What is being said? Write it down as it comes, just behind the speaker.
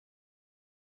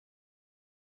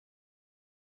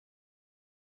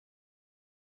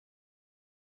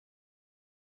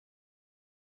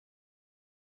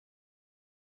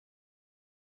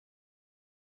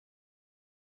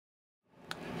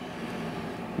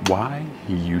Why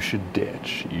you should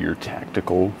ditch your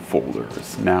tactical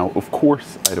folders. Now, of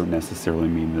course, I don't necessarily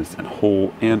mean this in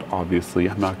whole, and obviously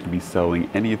I'm not going to be selling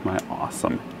any of my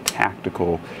awesome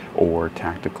tactical or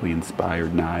tactically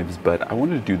inspired knives, but I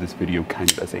wanted to do this video kind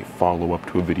of as a follow-up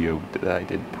to a video that I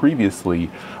did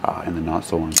previously in the not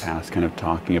so long past, kind of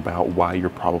talking about why you're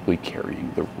probably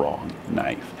carrying the wrong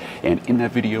knife. And in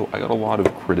that video, I got a lot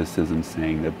of criticism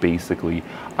saying that basically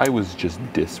I was just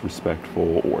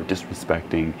disrespectful or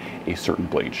disrespecting a certain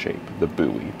blade shape, the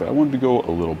Bowie, but I wanted to go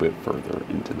a little bit further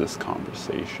into this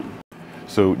conversation.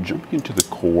 So jumping into the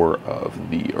core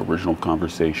of the original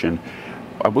conversation,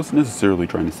 I wasn't necessarily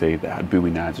trying to say that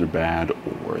Bowie knives are bad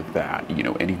or that,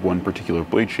 any one particular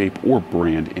blade shape or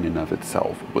brand in and of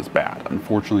itself was bad.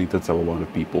 Unfortunately, that's how a lot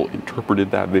of people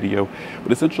interpreted that video.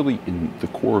 But essentially, in the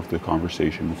core of the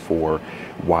conversation for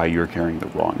why you're carrying the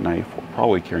wrong knife or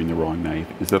probably carrying the wrong knife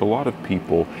is that a lot of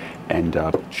people end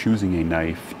up choosing a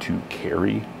knife to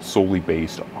carry solely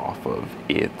based off of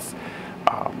its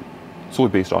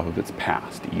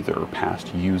past, either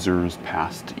past users,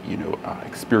 past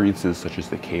experiences such as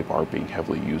the K-bar being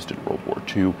heavily used in World War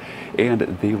II, and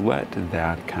they let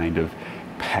that kind of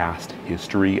past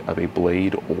history of a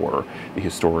blade or the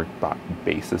historic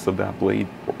basis of that blade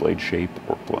or blade shape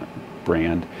or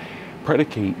brand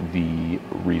predicate the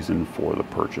reason for the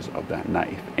purchase of that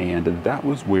knife. And that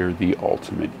was where the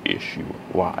ultimate issue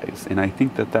lies. And I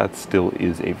think that that still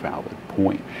is a valid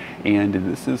point. And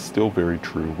this is still very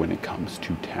true when it comes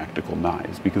to tactical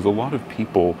knives, because a lot of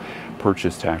people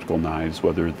purchase tactical knives,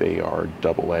 whether they are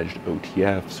double-edged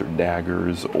OTFs or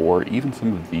daggers, or even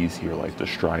some of these here like the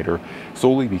Strider,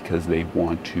 solely because they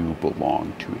want to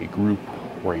belong to a group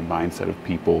or a mindset of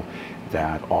people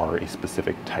that are a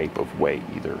specific type of way,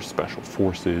 either special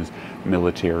forces,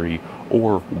 military,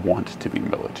 or want to be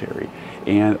military.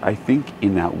 And I think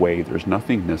in that way, there's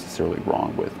nothing necessarily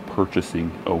wrong with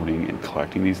purchasing, owning, and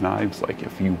collecting these knives. Like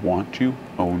if you want to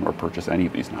own or purchase any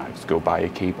of these knives, go buy a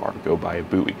K-bar, go buy a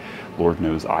Bowie. Lord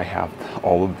knows I have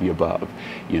all of the above,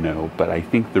 but I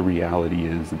think the reality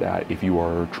is that if you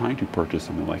are trying to purchase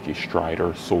something like a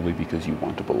Strider solely because you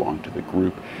want to belong to the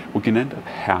group, what can end up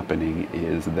happening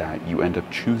is that you end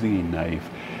up choosing a knife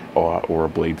or a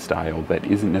blade style that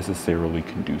isn't necessarily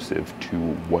conducive to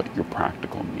what your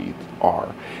practical needs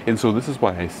are. And so this is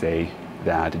why I say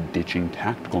that ditching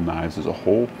tactical knives as a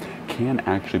whole can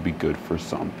actually be good for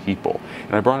some people.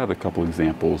 And I brought out a couple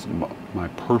examples, my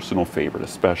personal favorite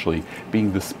especially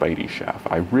being the Spidey Chef.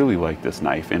 I really like this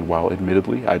knife, and while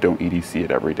admittedly I don't EDC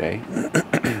it every day,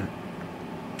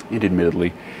 and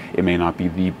admittedly it may not be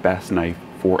the best knife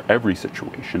for every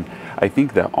situation, I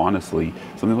think that honestly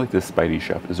something like this Spidey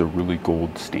Chef is a really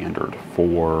gold standard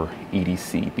for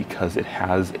EDC because it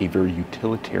has a very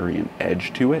utilitarian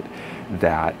edge to it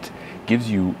that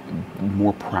gives you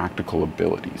more practical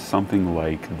abilities. Something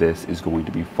like this is going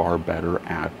to be far better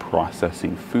at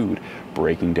processing food,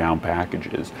 breaking down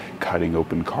packages, cutting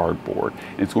open cardboard.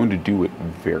 And it's going to do it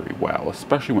very well,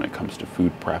 especially when it comes to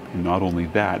food prep. And not only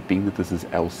that, being that this is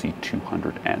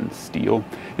LC200N steel,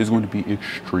 is going to be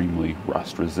extremely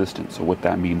rust resistant. So what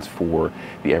that means for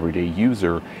the everyday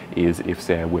user is if,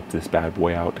 say, I whip this bad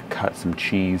boy out, cut some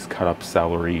cheese, cut up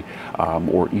celery,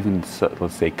 or even,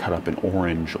 let's say, cut up an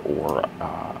orange or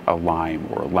a lime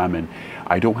or a lemon,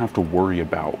 I don't have to worry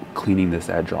about cleaning this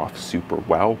edge off super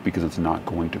well because it's not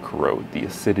going to corrode. The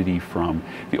acidity from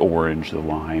the orange, the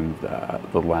lime,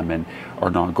 the lemon are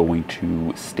not going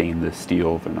to stain the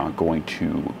steel. They're not going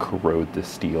to corrode the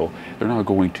steel. They're not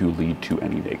going to lead to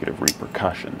any negative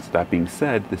repercussions. That being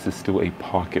said, this is still a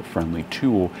pocket-friendly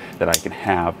tool that I can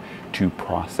have to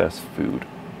process food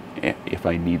if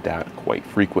I need that quite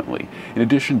frequently. In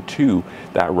addition to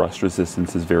that, rust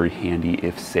resistance is very handy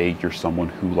if, say, you're someone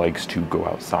who likes to go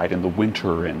outside in the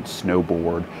winter and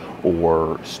snowboard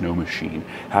or snow machine.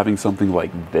 Having something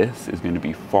like this is going to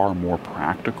be far more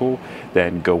practical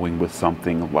than going with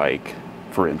something like,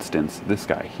 for instance, this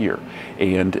guy here.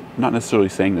 And not necessarily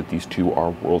saying that these two are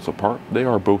worlds apart. They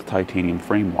are both titanium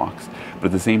frame locks, but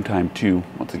at the same time too,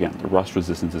 once again, the rust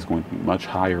resistance is going to be much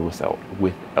higher with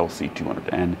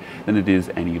LC200N than it is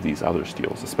any of these other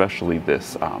steels, especially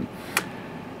this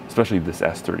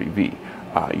S30V.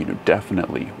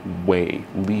 Definitely way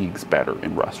leagues better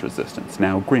in rust resistance.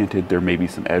 Now, granted, there may be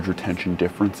some edge retention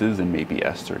differences, and maybe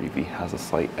S30V has a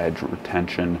slight edge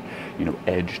retention,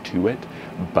 edge to it,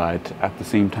 but at the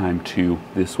same time too,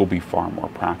 this will be far more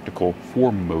practical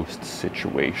for most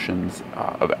situations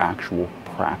of actual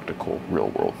practical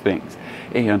real-world things.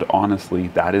 And honestly,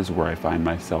 that is where I find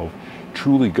myself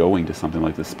truly going to something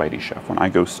like the Spidey Chef. When I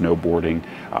go snowboarding,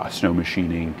 snow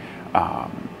machining,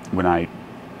 when I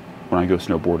when I go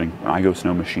snowboarding, when I go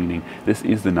snow machining, this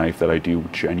is the knife that I do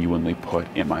genuinely put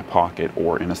in my pocket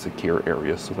or in a secure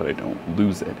area so that I don't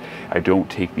lose it. I don't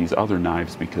take these other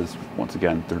knives because, once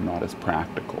again, they're not as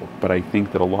practical. But I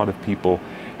think that a lot of people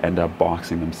end up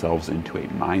boxing themselves into a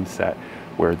mindset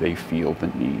where they feel the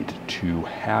need to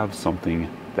have something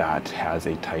that has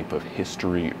a type of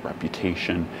history,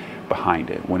 reputation behind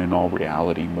it, when in all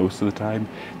reality, most of the time,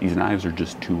 these knives are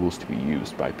just tools to be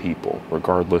used by people.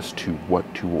 Regardless to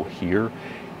what tool here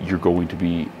you're going to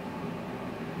be,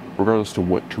 regardless to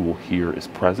what tool here is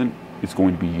present, it's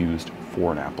going to be used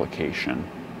for an application.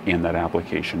 And that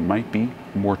application might be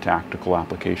a more tactical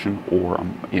application, or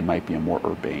it might be a more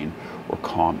urbane or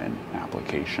common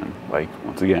application, like,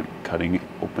 once again, cutting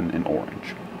open an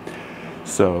orange.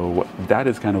 So that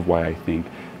is kind of why I think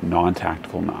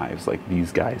non-tactical knives like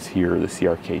these guys here, the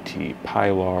CRKT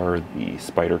Pilar, the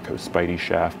Spyderco Spidey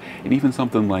Shaft, and even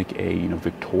something like a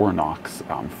Victorinox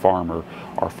Farmer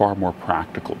are far more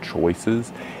practical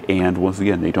choices. And once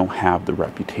again, they don't have the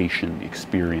reputation, the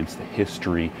experience, the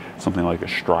history, something like a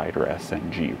Strider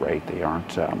SNG, right? They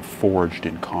aren't forged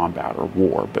in combat or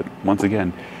war. But once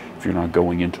again, if you're not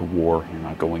going into war, you're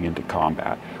not going into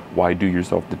combat, why do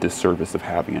yourself the disservice of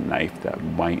having a knife that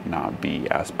might not be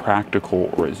as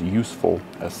practical or as useful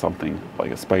as something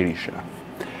like a Spidey Shaft?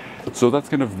 So that's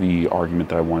kind of the argument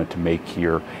that I wanted to make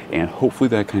here, and hopefully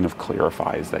that kind of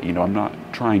clarifies that, I'm not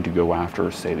trying to go after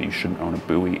or say that you shouldn't own a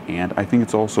Bowie. And I think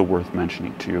it's also worth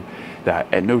mentioning too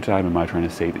that at no time am I trying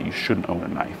to say that you shouldn't own a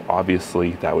knife.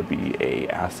 Obviously, that would be a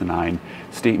asinine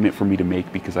statement for me to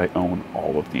make because I own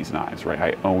all of these knives, right?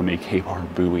 I own a Ka-Bar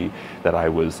Bowie that I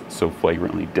was so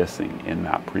flagrantly dissing in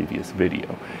that previous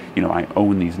video. I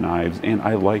own these knives and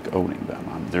I like owning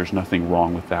them. There's nothing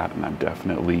wrong with that, and I'm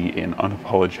definitely an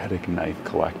unapologetic knife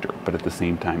collector. But at the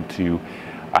same time too,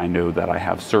 I know that I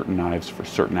have certain knives for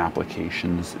certain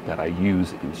applications that I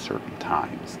use in certain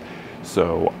times.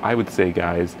 So I would say,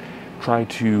 guys,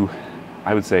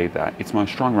 I would say that it's my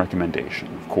strong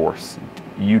recommendation. Of course,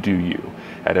 you do you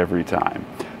at every time,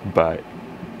 but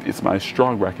it's my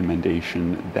strong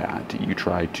recommendation that you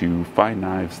try to find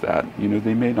knives that,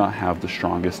 they may not have the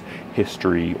strongest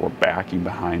history or backing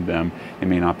behind them. They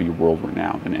may not be world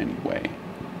renowned in any way.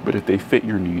 But if they fit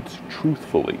your needs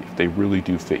truthfully, if they really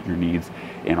do fit your needs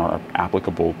and are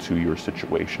applicable to your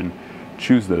situation,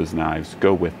 choose those knives,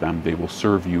 go with them. They will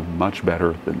serve you much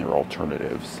better than their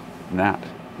alternatives. And that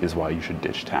is why you should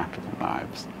ditch tactical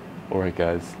knives. All right,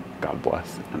 guys, God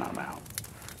bless, and I'm out.